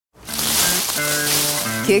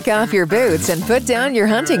Kick off your boots and put down your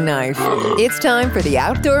hunting knife. It's time for the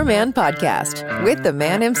Outdoor Man Podcast with the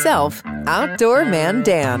man himself, Outdoor Man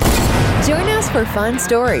Dan. Join us for fun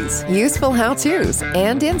stories, useful how-tos,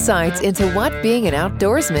 and insights into what being an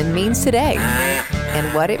outdoorsman means today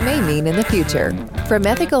and what it may mean in the future. From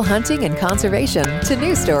ethical hunting and conservation to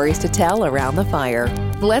new stories to tell around the fire.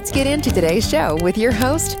 Let's get into today's show with your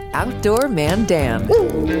host, Outdoor Man Dan.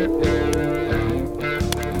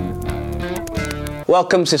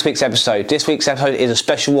 Welcome to this week's episode. This week's episode is a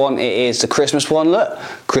special one. It is the Christmas one. Look,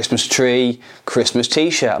 Christmas tree, Christmas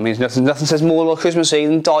t-shirt. I mean, nothing says more about Christmassy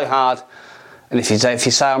than Die Hard. And if you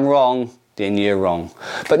say I'm wrong, then you're wrong.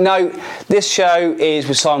 But no, this show is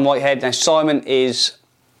with Simon Whitehead. Now, Simon is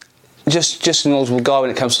just an knowledgeable guy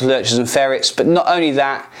when it comes to lurchers and ferrets. But not only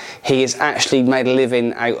that, he has actually made a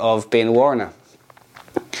living out of being a warrener.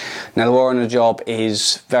 Now, the warrener job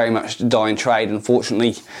is very much a dying trade,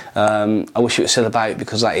 unfortunately. I wish it was still about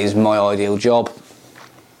because that is my ideal job.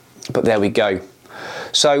 But there we go.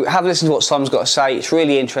 So have a listen to what Simon's got to say. It's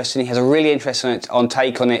really interesting. He has a really interesting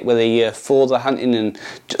take on it, whether you're for the hunting and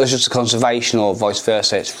just the conservation or vice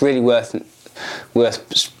versa. It's really worth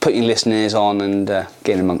putting your listeners on and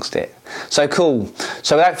getting amongst it. So cool.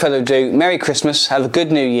 So without further ado, Merry Christmas. Have a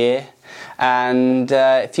good New Year. And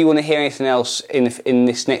if you want to hear anything else in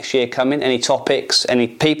this next year coming, any topics, any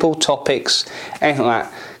people, topics, anything like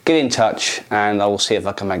that, get in touch and I will see if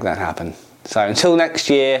I can make that happen. So until next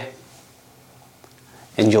year,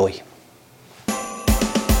 enjoy.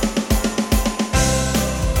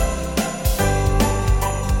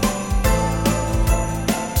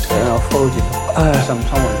 I'll forward you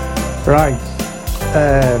sometime. Right.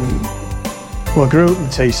 Well, I grew up in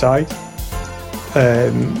Teesside.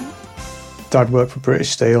 Dad worked for British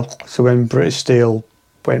Steel, so when British Steel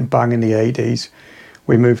went bang in the 80s,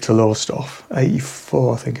 we moved to Lowestoft,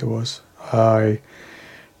 84 I think it was. I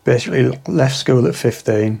basically left school at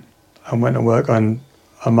 15 and went to work on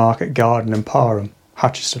a market garden in Parham,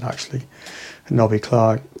 Hatchiston actually, in Nobby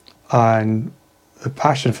Clark. And the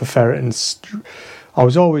passion for ferreting,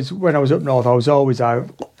 when I was up north, I was always out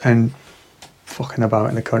and fucking about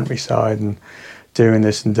in the countryside and doing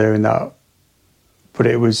this and doing that. But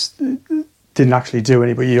didn't actually do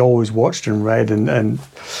any, but you always watched and read and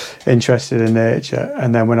interested in nature.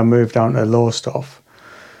 And then when I moved down to Lowestoft,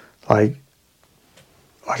 I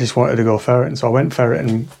just wanted to go ferreting, so I went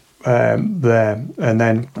ferreting there, and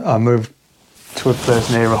then I moved to a place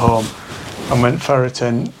nearer home and went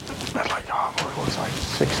ferreting at what was I,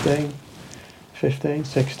 16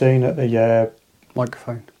 at the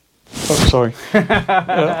Microphone. Oh, sorry.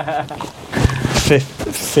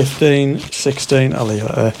 15, 16, I'll leave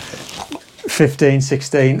it there. 15,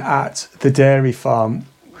 16 at the dairy farm,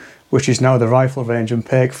 which is now the rifle range in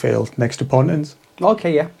Pakefield, next to Pontins.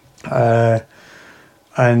 Okay, yeah.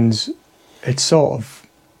 And it sort of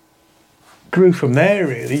grew from there,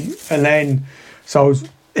 really. And then, so I was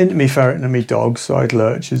into me ferreting and me dogs, so I had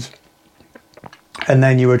lurchers. And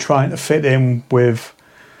then you were trying to fit in with,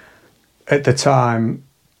 at the time,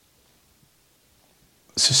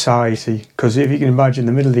 society. Because if you can imagine, in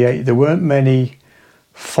the middle of the 80s, there weren't many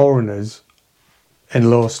foreigners in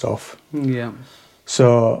Lowestoft. Yeah.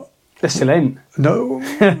 So they're still in. No,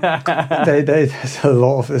 there's a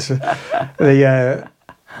lot of this.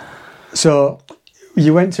 So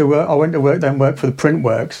you went to work. I went to work, then worked for the print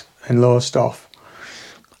works in Lowestoft,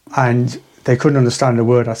 and they couldn't understand a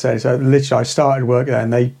word I said. So literally, I started work there,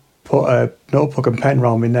 and they put a notebook and pen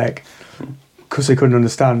around my neck because they couldn't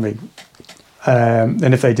understand me.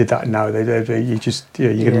 And if they did that now, you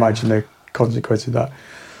can imagine the consequence of that.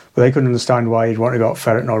 But they couldn't understand why you'd want to go out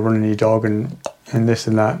ferreting or running your dog and this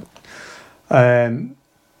and that.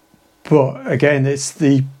 But again, it's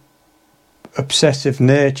the obsessive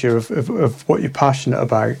nature of what you're passionate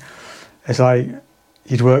about. It's like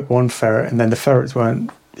you'd work one ferret and then the ferrets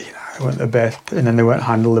weren't the best, and then they weren't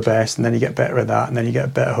handled the best, and then you get better at that, and then you get a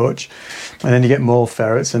better hutch, and then you get more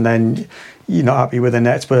ferrets, and then you're not happy with the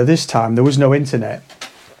nets. But at this time, there was no internet.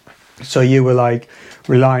 So you were like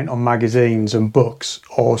reliant on magazines and books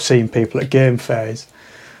or seeing people at game fairs.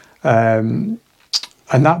 And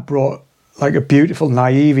that brought like a beautiful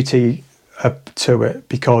naivety to it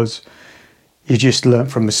because you just learnt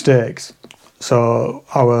from mistakes. So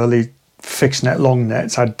our early fixed net long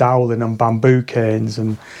nets had dowling and bamboo canes,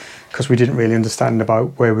 and because we didn't really understand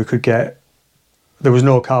about where we could get, there was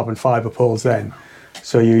no carbon fibre poles then.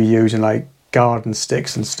 So you were using like garden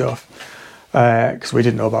sticks and stuff. Because we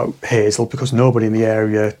didn't know about hazel, because nobody in the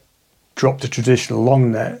area dropped a traditional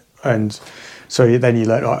long net, and so then you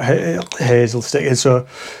learn about hazel stick. And so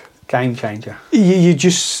game changer. You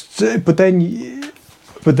just, but then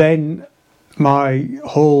my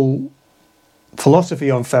whole philosophy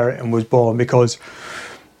on ferreting was born, because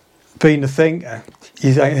being a thinker,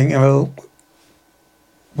 you think, well,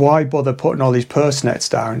 why bother putting all these purse nets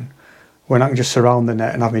down when I can just surround the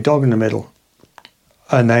net and have my dog in the middle?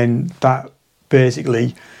 And then that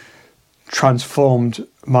basically transformed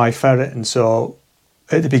my ferreting. So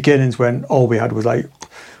at the beginnings, when all we had was like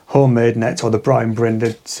homemade nets or the Brian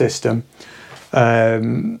Brinded system,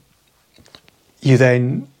 you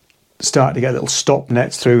then started to get little stop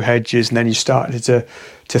nets through hedges, and then you started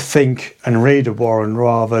to think and read a warren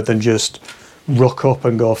rather than just ruck up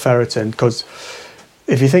and go ferreting. Because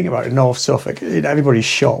if you think about it, North Suffolk, everybody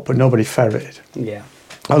shot, but nobody ferreted. Yeah.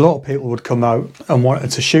 A lot of people would come out and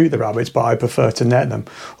wanted to shoot the rabbits, but I prefer to net them.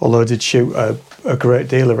 Although I did shoot a great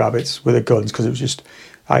deal of rabbits with the guns because it was just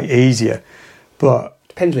easier. But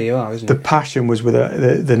depends where you are, isn't the it? passion was with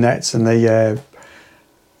the nets and the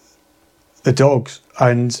dogs,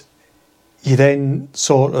 and you then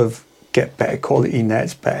sort of get better quality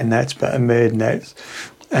nets, better made nets,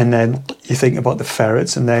 and then you think about the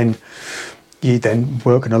ferrets, and then you then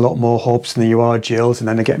work on a lot more hobs than you are gills, and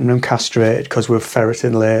then they're getting them castrated because we're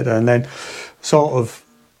ferreting later, and then sort of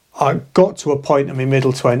I got to a point in my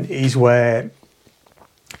middle 20s where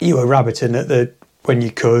you were rabbiting at when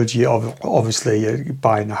you could. You obviously you're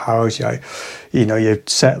buying a house, you're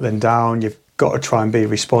settling down, you've got to try and be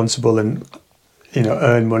responsible and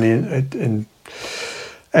earn money and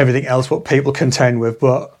everything else what people contend with.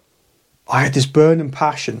 But I had this burning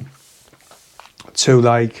passion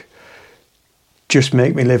to just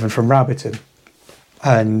make me living from rabbiting.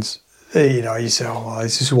 And you say, oh, well,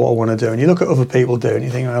 this is what I want to do, and you look at other people doing, and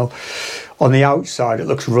you think, well, on the outside it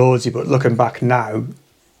looks rosy, but looking back now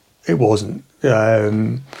it wasn't.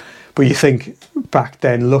 But you think back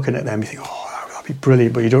then, looking at them, you think, oh, that'd be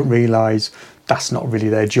brilliant, but you don't realise that's not really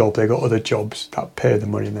their job. They've got other jobs that pay the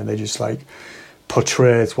money, and then they just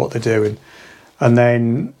portray what they're doing. And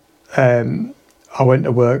then I went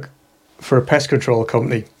to work for a pest control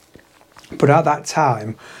company. But at that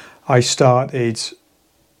time, I started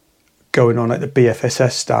going on at the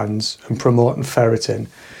BFSS stands and promoting ferreting,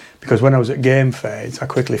 because when I was at game fairs, I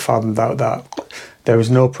quickly found out that there was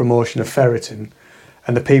no promotion of ferreting,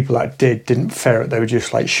 and the people that didn't ferret, they were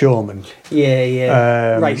just like showmen.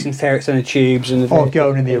 Yeah. Racing ferrets on the tubes. Or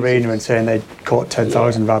going in the arena and saying they'd caught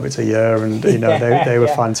 10,000 rabbits a year, and they were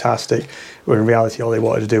fantastic, when in reality all they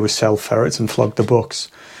wanted to do was sell ferrets and flog the books.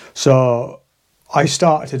 So I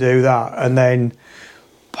started to do that, and then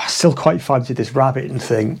I still quite fancied this rabbiting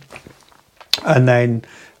thing. And then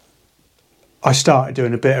I started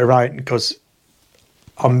doing a bit of writing, because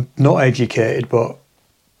I'm not educated, but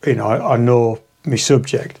I know my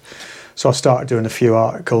subject. So I started doing a few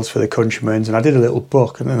articles for the Countryman's, and I did a little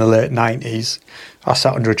book. And in the late 90s, I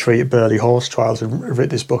sat under a tree at Burley Horse Trials and wrote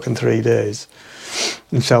this book in 3 days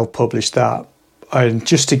and self-published that, and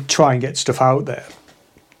just to try and get stuff out there.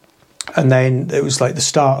 And then it was like the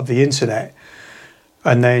start of the internet,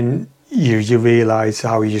 and then you realise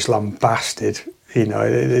how you just lambasted.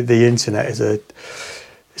 The internet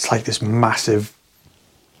it's like this massive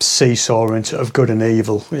seesaw of good and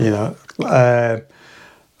evil.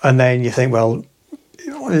 And then you think, well,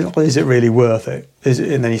 is it really worth it?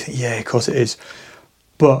 And then you think, yeah, of course it is.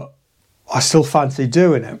 But I still fancy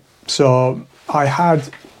doing it. So I had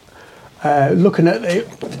looking at the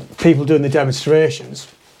people doing the demonstrations.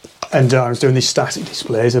 And I was doing these static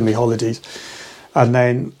displays on my holidays. And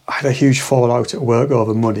then I had a huge fallout at work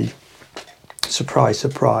over money. Surprise,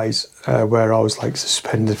 surprise, where I was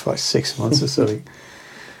suspended for 6 months or something.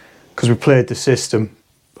 Because we played the system,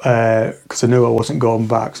 because I knew I wasn't going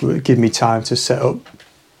back. So it gave me time to set up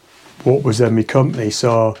what was then my company.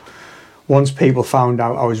 So once people found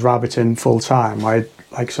out I was rabbiting full time, I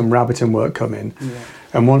had some rabbiting work come in. Yeah.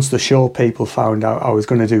 And once the show people found out I was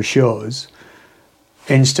going to do shows,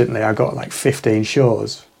 instantly I got 15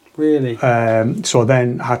 shows. Really? So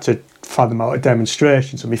then I had to fathom out a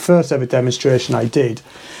demonstration. So my first ever demonstration I did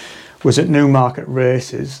was at Newmarket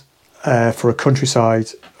Races for a Countryside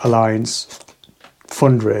Alliance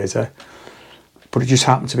fundraiser, but it just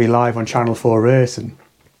happened to be live on Channel 4 Racing.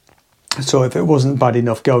 So if it wasn't bad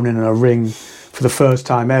enough going in a ring for the first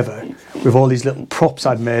time ever with all these little props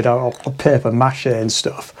I'd made out of paper mache and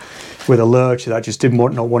stuff, with a lurcher that just didn't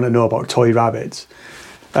want to know about toy rabbits.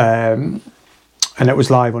 And it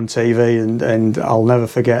was live on TV, and I'll never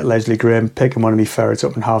forget Leslie Graham picking one of my ferrets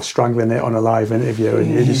up and half strangling it on a live interview,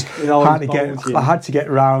 and you just I had to get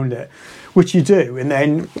around it, which you do, and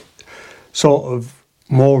then sort of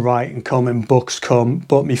more writing come and books come,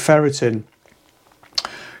 but me ferreting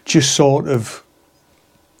just sort of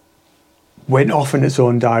went off in its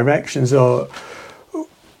own direction. So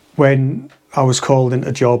when I was called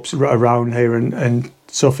into jobs around here in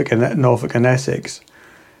Suffolk and Norfolk and Essex,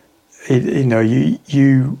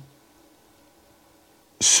 you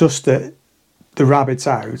suss the rabbits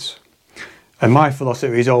out. And my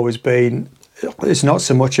philosophy has always been, it's not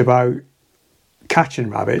so much about catching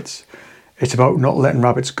rabbits, it's about not letting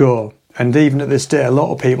rabbits go. And even at this day, a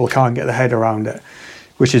lot of people can't get their head around it,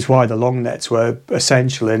 which is why the long nets were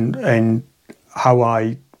essential in how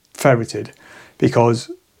I ferreted.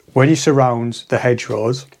 Because when you surround the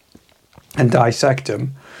hedgerows and dissect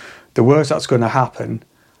them, the worst that's going to happen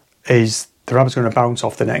is the rabbit's going to bounce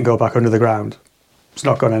off the net and go back under the ground. It's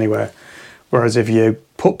not going anywhere. Whereas if you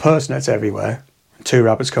put purse nets everywhere, 2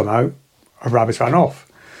 rabbits come out, a rabbit ran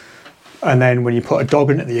off. And then when you put a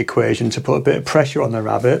dog into the equation to put a bit of pressure on the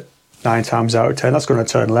rabbit, 9 times out of 10, that's going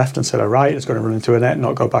to turn left instead of right. It's going to run into a net and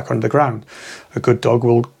not go back under the ground. A good dog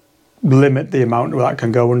will limit the amount that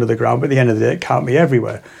can go under the ground, but at the end of the day, it can't be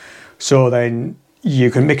everywhere. So then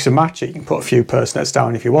you can mix and match it. You can put a few purse nets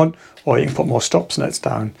down if you want, or you can put more stop nets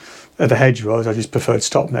down. At the hedgerows, I just preferred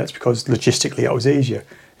stop nets because logistically it was easier.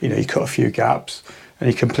 You cut a few gaps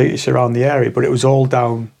and you completely surround the area, but it was all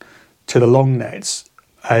down to the long nets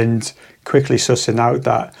and quickly sussing out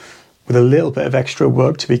that with a little bit of extra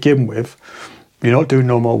work to begin with, you're not doing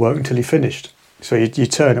no more work until you're finished. So you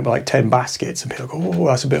turn up with like 10 baskets and people go, oh,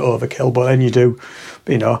 that's a bit overkill. But then you do,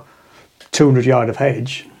 200 yard of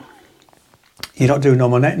hedge, you're not doing no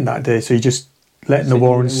more netting that day. So you're just letting the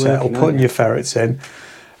warrens settle, putting your ferrets in.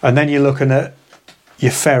 And then you're looking at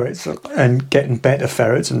your ferrets and getting better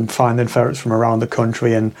ferrets and finding ferrets from around the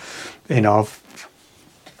country. And,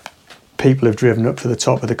 people have driven up to the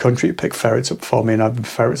top of the country to pick ferrets up for me, and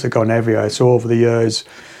ferrets have gone everywhere. So over the years,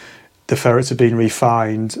 the ferrets have been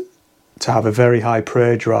refined to have a very high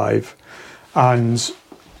prey drive, and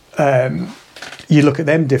you look at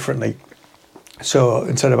them differently. So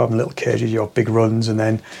instead of having little cages, you have big runs, and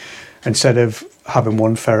then instead of having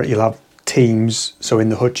one ferret, you'll have teams. So in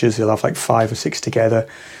the hutches, you'll have like 5 or 6 together.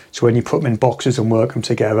 So when you put them in boxes and work them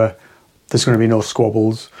together, there's going to be no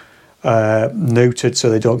squabbles. Neutered so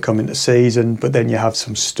they don't come into season, but then you have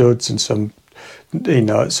some studs and some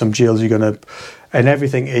gills and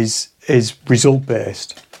everything is result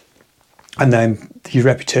based, and then your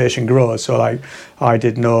reputation grows. So like I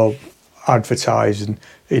did no advertising,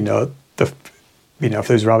 if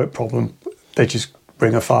there's a rabbit problem, they just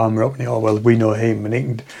bring a farmer up and we know him,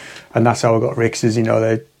 and that's how I got Rix's.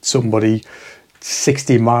 Somebody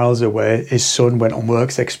 60 miles away, his son went on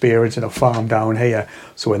works experience in a farm down here.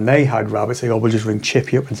 So when they had rabbits, they go, we'll just ring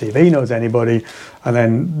Chippy up and see if he knows anybody. And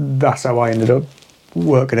then that's how I ended up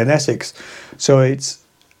working in Essex. So it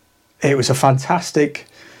was a fantastic,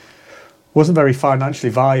 wasn't very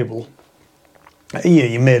financially viable. Yeah,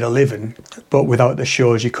 you made a living, but without the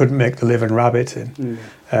shows, you couldn't make the living rabbiting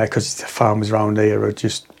because the farmers around here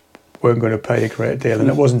just weren't going to pay a great deal. And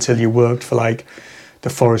it wasn't until you worked for like the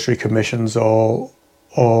forestry commissions or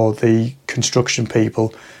the construction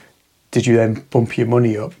people did you then bump your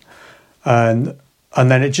money up, and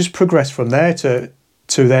then it just progressed from there to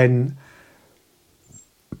then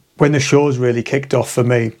when the shows really kicked off for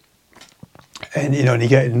me, and and you're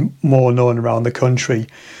getting more known around the country,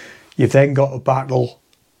 you've then got to battle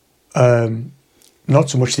not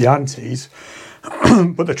so much the antis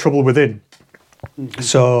but the trouble within.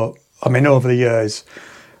 So over the years,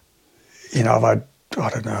 I've had, I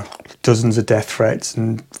don't know, dozens of death threats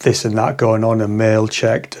and this and that going on, and mail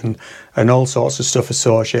checked and all sorts of stuff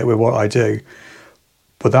associated with what I do.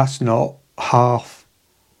 But that's not half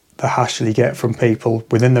the hassle you get from people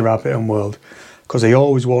within the rabbiting world, because they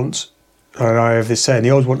always want, and I have this saying, they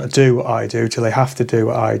always want to do what I do till they have to do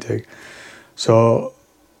what I do. So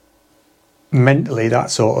mentally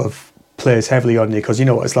that sort of plays heavily on you, because you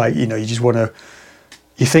know what it's like, you just want to,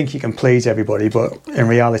 you think you can please everybody, but in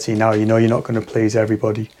reality now you're not going to please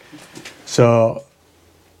everybody. So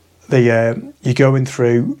you're going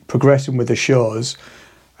through progressing with the shows,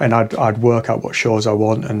 and I'd work out what shows I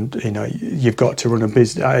want, and you've got to run a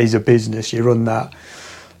business. It's a business, you run that.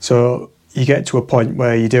 So you get to a point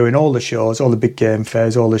where you're doing all the shows, all the big game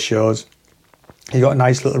fairs, all the shows. You got a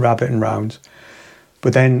nice little rabbiting round,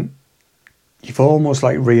 but then you've almost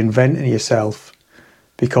like reinventing yourself,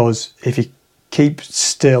 because if you keep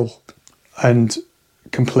still and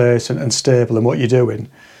complacent and stable in what you're doing,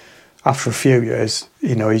 after a few years,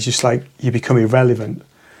 it's just like you become irrelevant.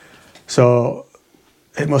 So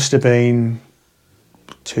it must have been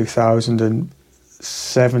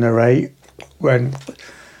 2007 or 8 when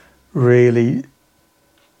really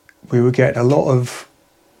we were getting a lot of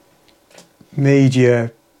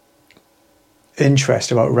media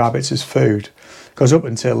interest about rabbits as food, because up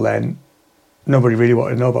until then nobody really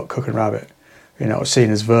wanted to know about cooking rabbit.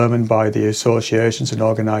 seen as vermin by the associations and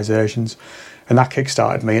organisations, and that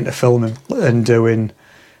kick-started me into filming and doing.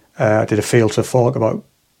 I did a field to fork about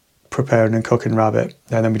preparing and cooking rabbit,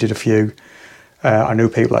 and then we did a few. I knew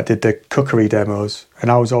people that did the cookery demos, and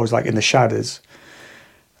I was always like in the shadows.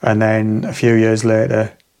 And then a few years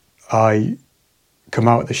later, I come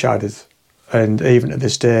out of the shadows, and even to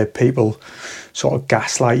this day, people sort of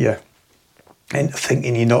gaslight you into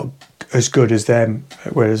thinking you're not as good as them,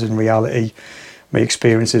 whereas in reality, my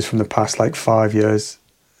experiences from the past 5 years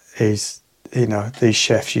is, these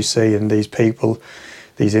chefs you see and these people,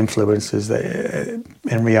 these influencers,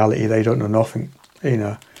 in reality they don't know nothing,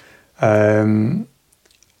 and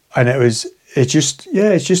it's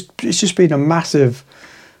just been a massive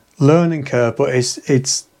learning curve, but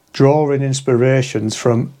it's drawing inspirations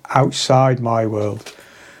from outside my world.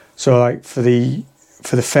 So for the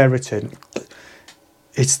ferreting,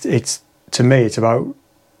 it's to me it's about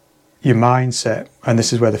your mindset, and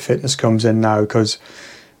this is where the fitness comes in now, because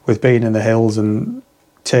with being in the hills and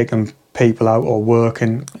taking people out or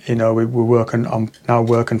working, we're working. I'm now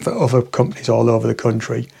working for other companies all over the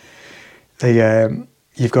country.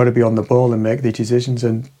 You've got to be on the ball and make the decisions,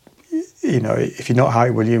 and if you're not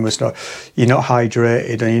you're not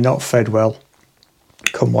hydrated and you're not fed well.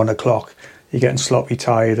 Come 1 o'clock, you're getting sloppy,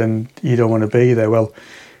 tired, and you don't want to be there. Well,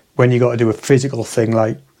 when you got to do a physical thing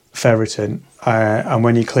like ferreting, and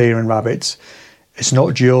when you're clearing rabbits, it's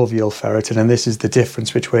not jovial ferreting, and this is the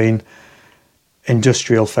difference between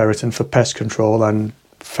industrial ferreting for pest control and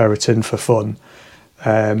ferreting for fun.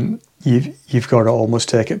 You've got to almost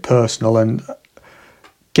take it personal and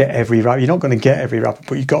get every rabbit. You're not going to get every rabbit,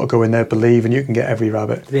 but you've got to go in there believing you can get every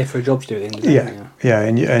rabbit. They're there for a job to do at the end of the day.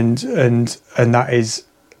 And that is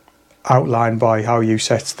outlined by how you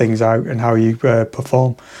set things out and how you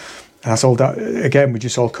perform. And that's all that. Again, we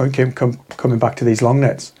just all coming back to these long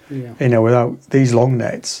nets. Yeah. Without these long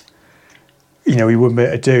nets, we wouldn't be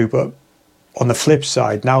able to do. But on the flip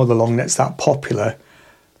side, now the long net's that popular,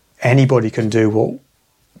 anybody can do what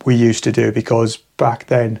we used to do, because back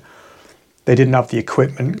then they didn't have the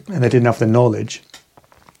equipment and they didn't have the knowledge,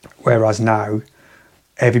 whereas now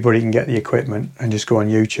everybody can get the equipment and just go on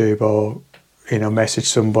YouTube or message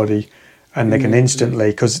somebody and they can instantly,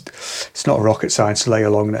 because it's not rocket science to lay a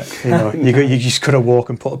long net. You just got to walk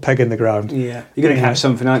and put a peg in the ground. Yeah, you're going to catch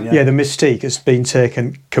something, aren't you? Yeah, the mystique has been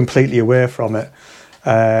taken completely away from it,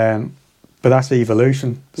 but that's the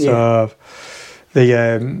evolution. So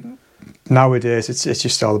nowadays it's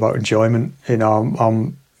just all about enjoyment.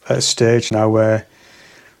 I'm at a stage now where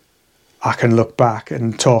I can look back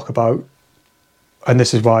and talk about, and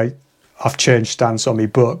this is why I've changed stance on my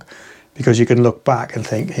book, because you can look back and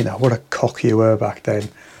think, what a cock you were back then.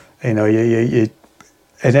 And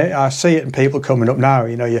I see it in people coming up now.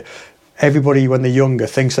 Everybody when they're younger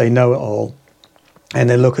thinks they know it all, and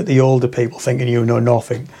they look at the older people thinking you know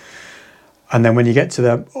nothing. And then when you get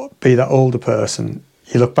to be that older person,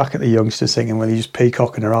 you look back at the youngsters thinking, well, you're just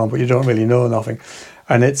peacocking around, but you don't really know nothing.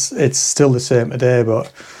 And it's still the same today,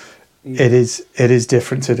 but it is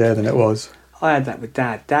different today than it was. I had that with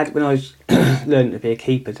Dad. Dad, when I was learning to be a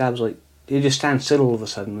keeper, Dad was like, he'd just stand still all of a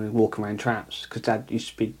sudden and walk around traps, because Dad used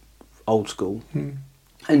to be old school.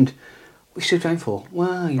 And we stood down for,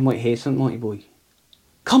 well, you might hear something, might you, boy?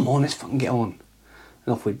 Come on, let's fucking get on.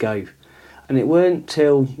 And off we'd go. And it weren't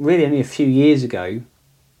till really only a few years ago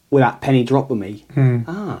where that penny dropped with me.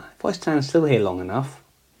 If I stand still here long enough,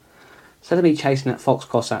 instead of me chasing that fox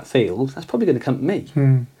across that field, that's probably going to come to me.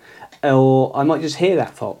 Or I might just hear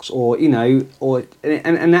that fox, or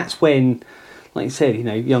and that's when, like you said,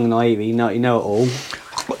 young and naive, you know it all.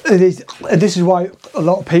 It is, and this is why a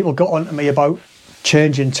lot of people got onto me about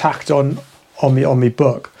changing tact on my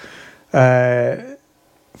book, for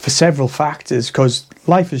several factors, because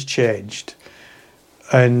life has changed,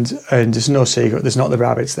 and there's no secret, there's not the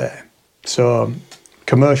rabbits there. So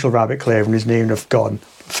commercial rabbit clearing isn't even have gone.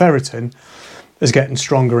 Ferreting is getting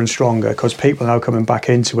stronger and stronger, because people are now coming back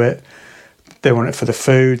into it. They want it for the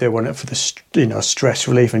food, they want it for the stress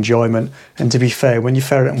relief, enjoyment. And to be fair, when you're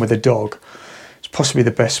ferreting with a dog, it's possibly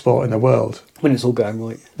the best sport in the world. When it's all going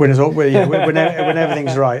right. When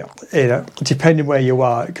everything's right, depending where you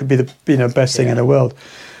are, it could be the best thing in the world.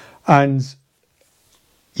 And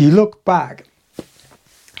you look back,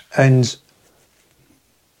 and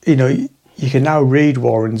you can now read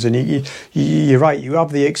Warrens, and you're right, you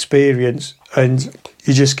have the experience, and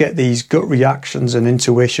you just get these gut reactions and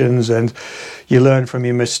intuitions, and you learn from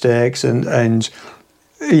your mistakes, and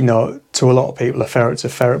to a lot of people a ferret's a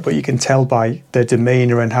ferret, but you can tell by their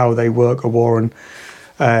demeanour and how they work a Warren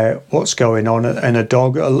what's going on. And a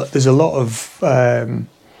dog, there's a lot of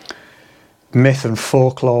myth and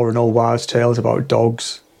folklore and old wives' tales about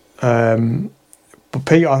dogs.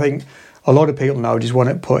 But I think a lot of people now just want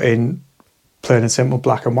it put in plain and simple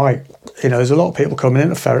black and white. You know, there's a lot of people coming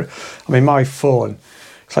into ferret. I mean, my phone,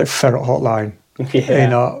 it's like ferret hotline. Yeah. You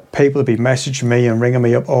know, people have been messaging me and ringing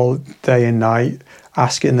me up all day and night,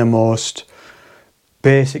 asking the most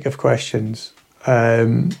basic of questions.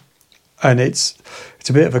 And it's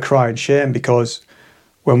a bit of a crying shame, because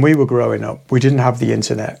when we were growing up, we didn't have the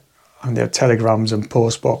internet, and they had telegrams and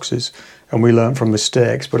post boxes, and we learned from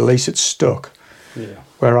mistakes, but at least it stuck. Yeah.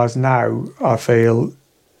 Whereas now, I feel,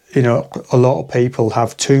 you know, a lot of people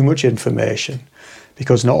have too much information,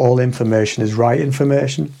 because not all information is right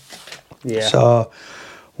information. Yeah. So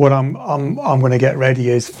what I'm going to get ready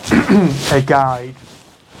is a guide.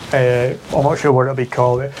 I'm not sure what it'll be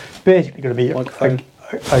called. It's basically going to be a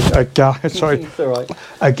guide. Sorry, It's all right.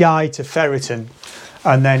 a guide to ferreting,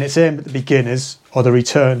 and then it's aimed at the beginners or the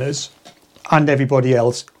returners and everybody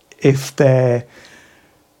else if they're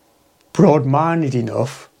broad-minded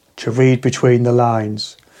enough to read between the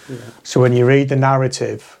lines. Yeah. So when you read the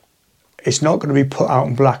narrative, it's not going to be put out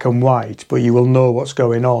in black and white, but you will know what's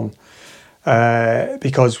going on,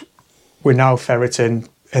 because we're now ferreting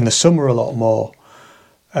in the summer a lot more.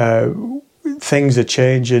 Things are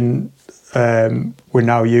changing. We're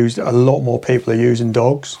now a lot more people are using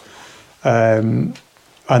dogs, and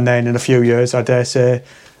then in a few years, I dare say,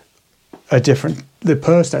 the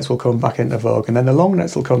purse nets will come back into vogue, and then the long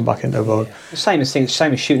nets will come back into vogue. Yeah. The same as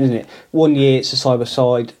shooting, isn't it? 1 year it's a side by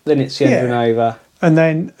side, then it's the over and over. And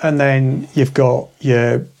then you've got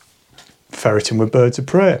your ferreting with birds of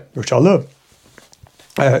prey, which I love.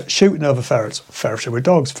 Shooting over ferrets, ferreting with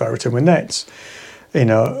dogs, ferreting with nets. You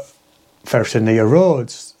know, ferreting near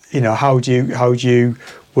roads. You know, how do you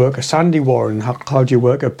work a sandy warren? How do you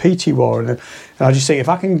work a peaty warren? And I just think if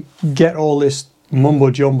I can get all this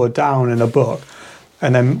mumbo jumbo down in a book,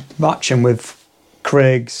 and then match them with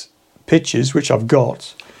Craig's pictures, which I've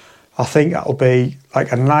got, I think that'll be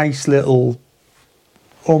like a nice little,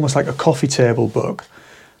 almost like a coffee table book.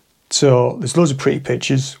 So there's loads of pretty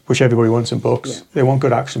pictures, which everybody wants in books. Yeah. They want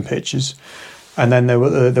good action pictures, and then they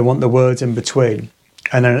want the words in between.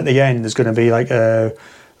 And then at the end, there's going to be like a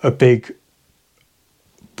big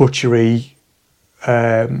butchery,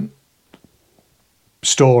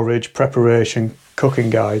 storage, preparation, cooking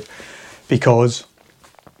guide, because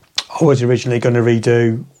I was originally going to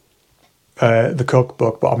redo the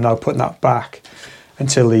cookbook, but I'm now putting that back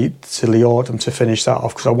until the autumn to finish that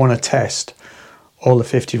off, because I want to test all the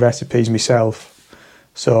 50 recipes myself.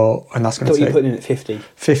 So, and that's going to What are you take putting in at 50?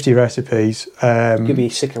 50 recipes. You'll be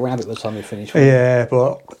sick of rabbit by the time you finish. Yeah,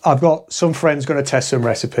 but I've got some friends going to test some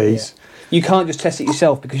recipes. Yeah. You can't just test it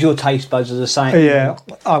yourself because your taste buds are the same. Yeah,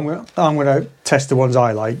 I'm going to test the ones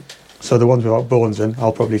I like. So the ones without bones in,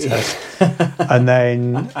 I'll probably test. And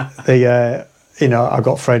then I've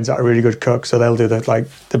got friends that are really good cooks, so they'll do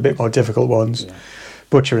the bit more difficult ones. Yeah.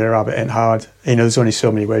 Butchering a rabbit ain't hard. You know, there's only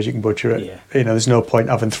so many ways you can butcher it. Yeah. You know, there's no point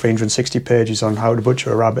having 360 pages on how to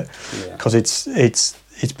butcher a rabbit, because it's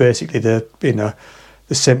basically the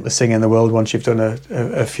simplest thing in the world once you've done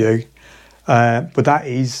a few. But that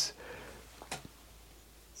is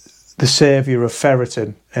the saviour of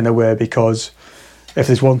ferreting in a way, because if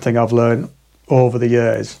there's one thing I've learned over the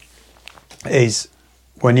years, is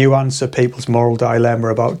when you answer people's moral dilemma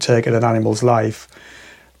about taking an animal's life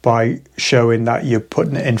by showing that you're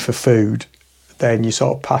putting it in for food, then you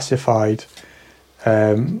sort of pacified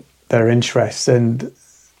their interests. And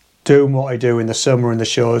doing what I do in the summer and the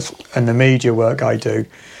shows and the media work I do,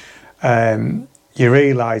 you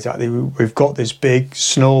realise that we've got this big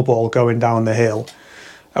snowball going down the hill,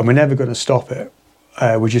 and we're never going to stop it.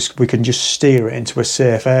 We can just steer it into a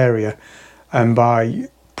safe area, and by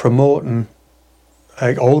promoting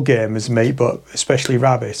all game as meat, but especially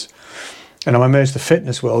rabbit. And I'm amazed the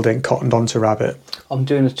fitness world ain't cottoned onto rabbit. I'm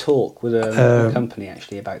doing a talk with a company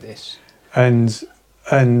actually about this. And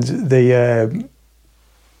the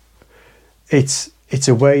it's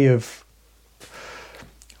a way of,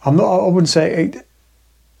 I wouldn't say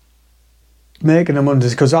making them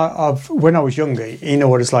understand, because when I was younger, you know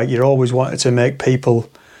what it's like, you always wanted to make people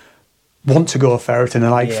want to go ferreting and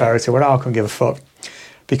like ferreting. Well, I couldn't give a fuck,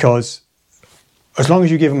 because as long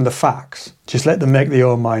as you give them the facts, just let them make their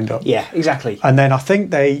own mind up. Yeah, exactly. And then I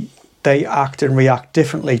think they act and react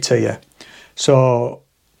differently to you. So,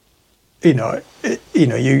 you do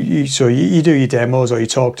your demos, or you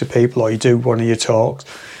talk to people, or you do one of your talks,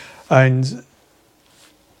 and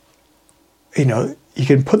you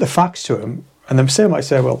can put the facts to them, and then they might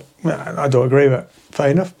say, "Well, I don't agree with it." Fair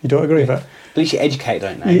enough, you don't agree with it. At least you're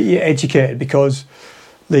educated, don't you? You're educated, because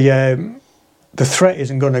the threat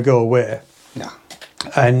isn't going to go away. No.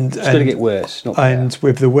 And It's going to get worse. Not and better.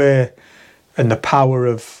 with the way and the power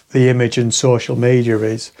of the image and social media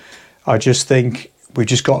is, I just think we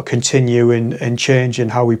just got to continue in changing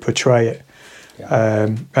how we portray it. Yeah.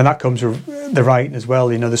 And that comes with the writing as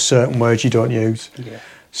well. You know, there's certain words you don't use,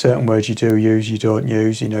 certain words you do use, you don't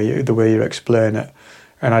use. You know, the way you explain it.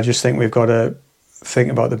 And I just think we've got to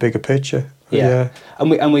think about the bigger picture. Yeah.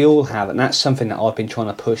 And we all have, and that's something that I've been trying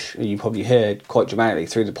to push. You probably heard quite dramatically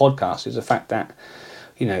through the podcast, is the fact that,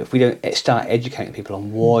 you know, if we don't start educating people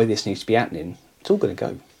on why this needs to be happening, it's all going to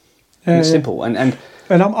go. It's simple. And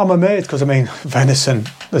I'm amazed because, I mean, venison,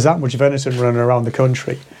 there's that much venison running around the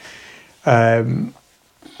country.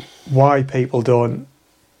 Why people don't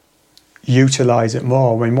utilise it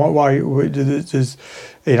more? I mean, why does,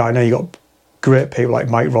 you know, I know you got great people like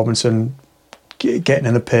Mike Robinson getting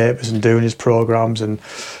in the papers and doing his programmes and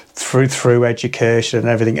through education and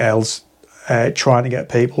everything else, trying to get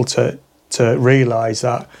people to realise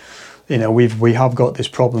that, you know, we have got this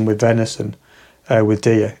problem with venison, with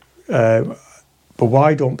deer. But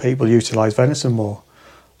why don't people utilise venison more?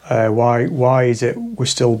 Why is it we're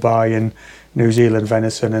still buying New Zealand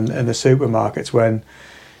venison in the supermarkets when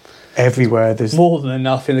everywhere there's more than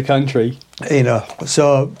enough in the country? You know,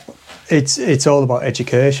 so it's all about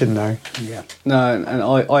education now. Yeah, no, and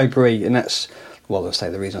I agree, and that's, well, I'll say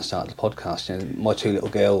the reason I started the podcast. You know, my two little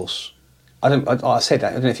girls. I said that.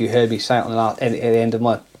 I don't know if you heard me say it on at the end of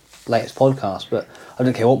my latest podcast, but I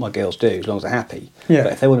don't care what my girls do as long as they're happy. Yeah.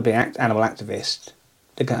 But if they want to be an animal activist,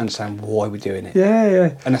 they're going to understand why we're doing it.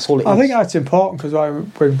 Yeah. And that's all it is. I think that's important because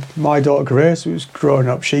when my daughter Grace was growing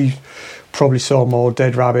up, she probably saw more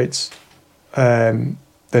dead rabbits than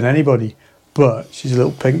anybody. But she's a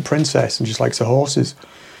little pink princess and just likes the horses.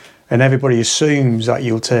 And everybody assumes that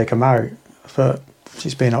you'll take them out. But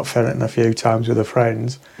she's been out ferreting a few times with her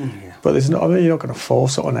friends. Yeah. But there's not, I mean, you're not going to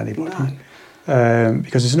force it on anybody.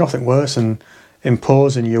 Because there's nothing worse than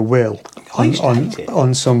imposing your will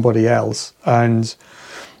on somebody else. And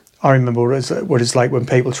I remember what it's like when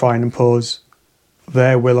people try and impose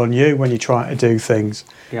their will on you when you're trying to do things.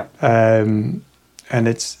 Yeah. And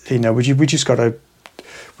it's, you know, we just got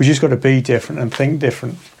to be different and think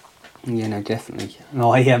different. Yeah, no, definitely.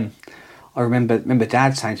 No, I remember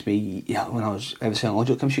Dad saying to me, yeah, when I was ever saying, "Oh,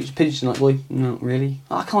 do you come shoot some pigeons tonight, boy?" "Not really."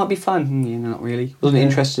 "Oh, can't that be fun?" "Yeah, not really." Wasn't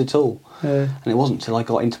interested at all. Yeah. And it wasn't until I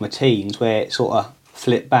got into my teens where it sort of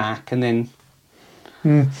flipped back, and then.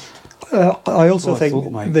 I also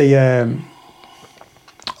think the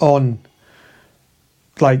on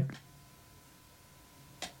like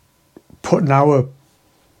putting our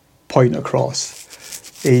point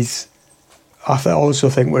across is, I also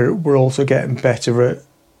think we're also getting better at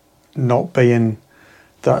not being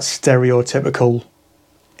that stereotypical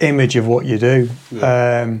image of what you do.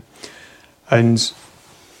 Yeah. And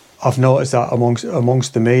I've noticed that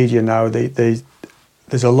amongst the media now, there's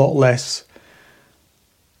a lot less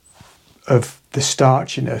of the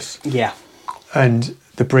starchiness. Yeah. And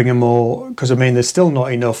they're bringing more, because I mean, there's still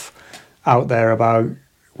not enough out there about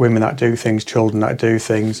women that do things, children that do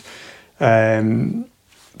things. There's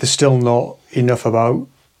still not enough about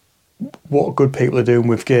what good people are doing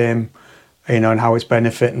with game, you know, and how it's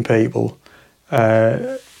benefiting people.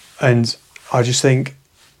 And I just think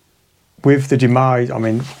with the demise, I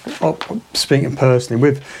mean, speaking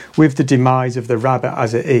personally, with the demise of the rabbit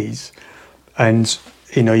as it is, and,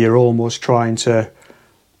 you know, you're almost trying to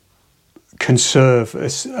conserve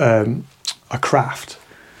a craft.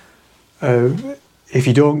 If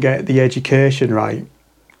you don't get the education right,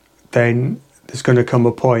 then there's going to come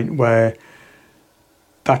a point where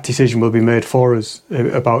that decision will be made for us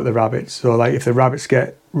about the rabbits. So, like, if the rabbits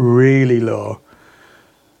get really low,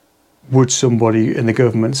 would somebody in the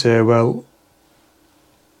government say, well,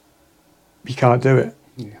 you can't do it?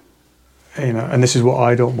 Yeah. You know, and this is what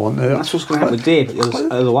I don't want. That's what's going to happen with deer, but the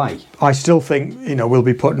other way. I still think, you know, we'll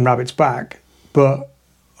be putting rabbits back, but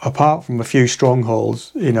apart from a few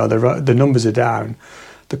strongholds, you know, the numbers are down.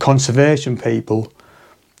 The conservation people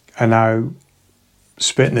are now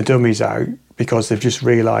spitting the dummies out because they've just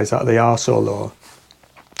realised that they are so low.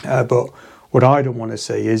 But what I don't want to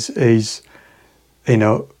see is, you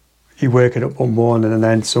know, you waking up one morning and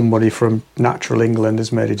then somebody from Natural England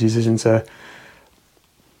has made a decision to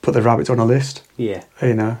put the rabbits on a list. Yeah.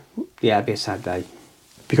 You know. Yeah, it'd be a sad day.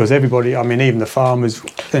 Because everybody, I mean, even the farmers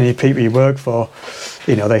and the people you work for,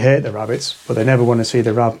 you know, they hate the rabbits, but they never want to see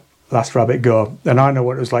the last rabbit go. And I know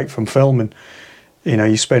what it was like from filming. You know,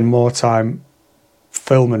 you spend more time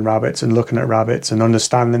filming rabbits and looking at rabbits and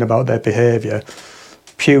understanding about their behaviour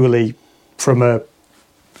purely from a,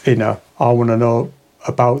 you know, I want to know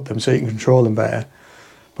about them so you can control them better.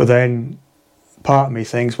 But then part of me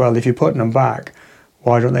thinks, well, if you're putting them back,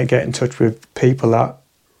 why don't they get in touch with people that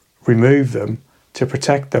remove them to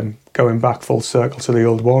protect them, going back full circle to the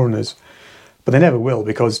old Warreners? But they never will,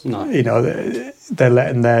 because you know, they're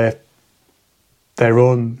letting their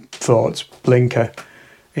own thoughts blinker,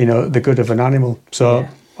 you know, the good of an animal. So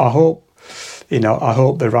I hope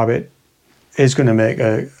the rabbit is going to make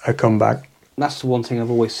a comeback. That's the one thing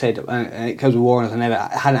I've always said, and it comes with Warreners.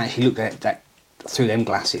 I hadn't actually looked at that through them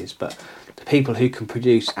glasses, but the people who can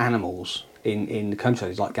produce animals in the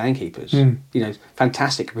country, like gamekeepers, you know,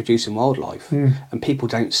 fantastic at producing wildlife, and people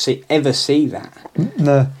don't ever see that.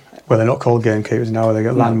 No. Well, they're not called gamekeepers now. They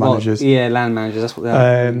got land managers. Yeah, land managers. That's what they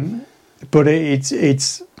are. But it's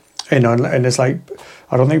you know, and it's like,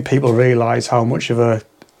 I don't think people realise how much of a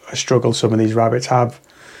struggle some of these rabbits have.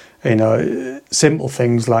 You know, simple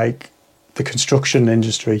things like the construction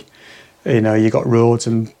industry. You know, you got roads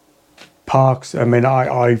and parks. I mean,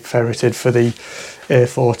 I ferreted for the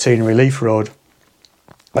A14 relief road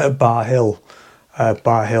at Bar Hill.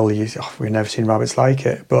 Bar Hill, we've never seen rabbits like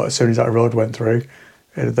it. But as soon as that road went through,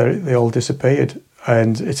 they all disappeared,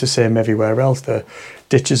 and it's the same everywhere else. The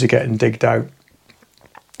ditches are getting digged out,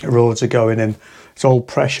 roads are going in. It's all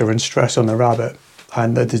pressure and stress on the rabbit,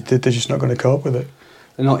 and they're just not going to cope with it.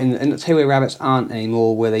 They're not in. And the two-way rabbits aren't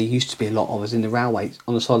anymore where they used to be a lot of us in the railway,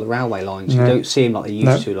 on the side of the railway lines. No. You don't see them like they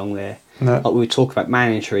used to along there. No. Like we were talking about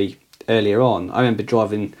Manningtree earlier on. I remember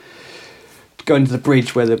going to the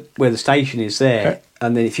bridge where the station is there.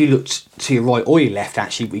 And then if you looked to your right or your left,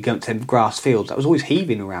 actually, we go to grass fields. That was always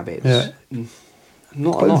heaving of rabbits. Yeah.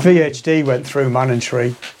 Not a lot. VHD went through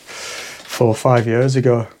Manningtree 4 or 5 years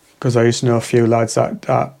ago, because I used to know a few lads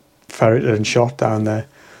that ferreted and shot down there.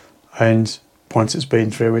 And once it's been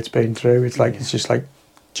through. It's like it's just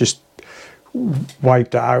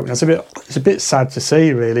wiped it out. And it's a bit sad to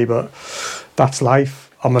see, really, but that's life.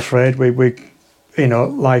 I'm afraid we you know,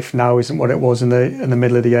 life now isn't what it was in the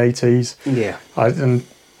middle of the 80s. Yeah. And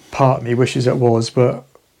part of me wishes it was, but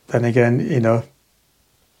then again, you know,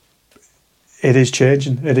 it is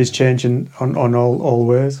changing. It is changing on all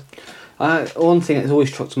ways. One thing that's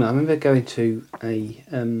always struck me, I remember going to a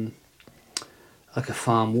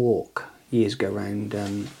farm walk years ago around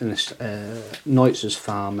Knights's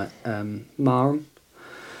farm at Marham,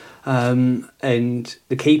 and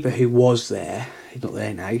the keeper who was there, he's not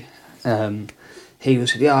there now. He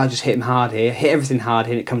was said, I just hit him hard here, hit everything hard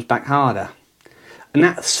here, and it comes back harder. And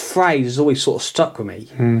that phrase has always sort of stuck with me.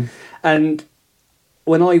 And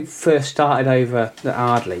when I first started over at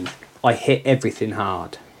Ardley, I hit everything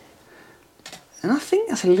hard. And I think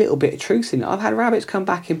that's a little bit of truth in it. I've had rabbits come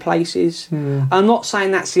back in places. I'm not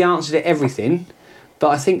saying that's the answer to everything, but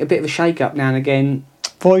I think a bit of a shake-up now and again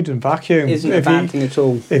void and vacuum isn't a bad thing at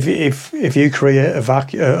all. If you create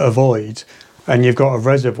a void and you've got a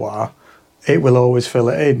reservoir, it will always fill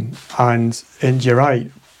it in. And you're right.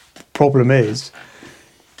 Problem is,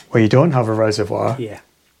 when you don't have a reservoir,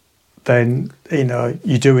 then you know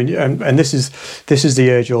you're doing. And this is the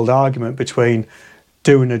age-old argument between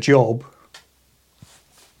doing a job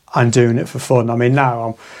and doing it for fun. I mean,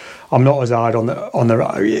 now I'm not as hard on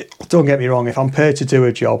the. Don't get me wrong. If I'm paid to do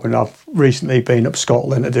a job, and I've recently been up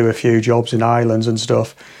Scotland to do a few jobs in islands and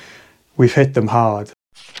stuff, we've hit them hard.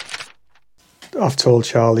 I've told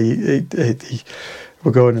Charlie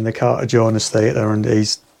we're going in the car to Jonas Theatre, and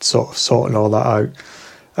he's sort of sorting all that out.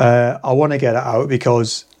 I want to get it out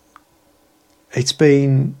because it's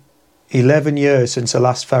been 11 years since the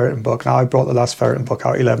last ferreting book. Now, I brought the last ferreting book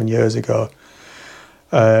out 11 years ago.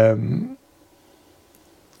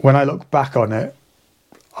 When I look back on it,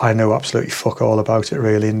 I know absolutely fuck all about it,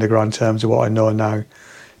 really, in the grand terms of what I know now,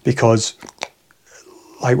 because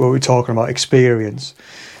like what we're talking about, experience,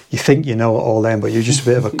 you think you know it all then, but you're just a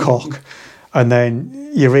bit of a cock, and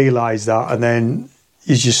then you realise that, and then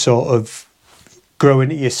you just sort of grow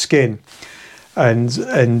into your skin, and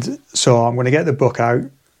so I'm going to get the book out.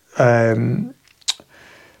 It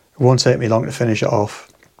won't take me long to finish it off.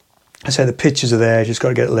 I say the pictures are there, just got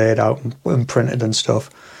to get it laid out and printed and stuff.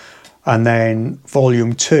 And then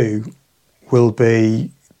volume 2 will be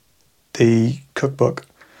the cookbook,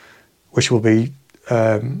 which will be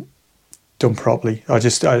done properly.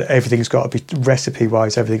 Everything's got to be,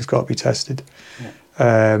 recipe-wise, everything's got to be tested.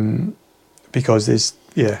 Because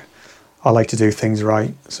I like to do things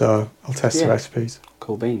right, so I'll test the recipes.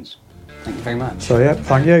 Cool beans. Thank you very much. So yeah,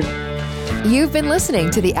 thank you. You've been listening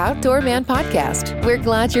to the Outdoor Man Podcast. We're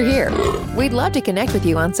glad you're here. We'd love to connect with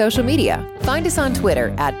you on social media. Find us on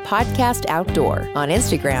Twitter at Podcast Outdoor, on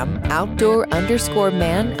Instagram,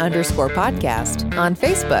 Outdoor_Man_podcast, on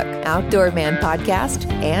Facebook, Outdoor Man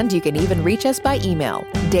Podcast, and you can even reach us by email,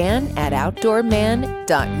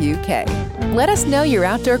 dan@outdoorman.uk. Let us know your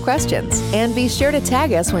outdoor questions and be sure to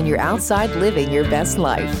tag us when you're outside living your best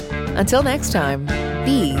life. Until next time,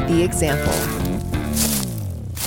 be the example.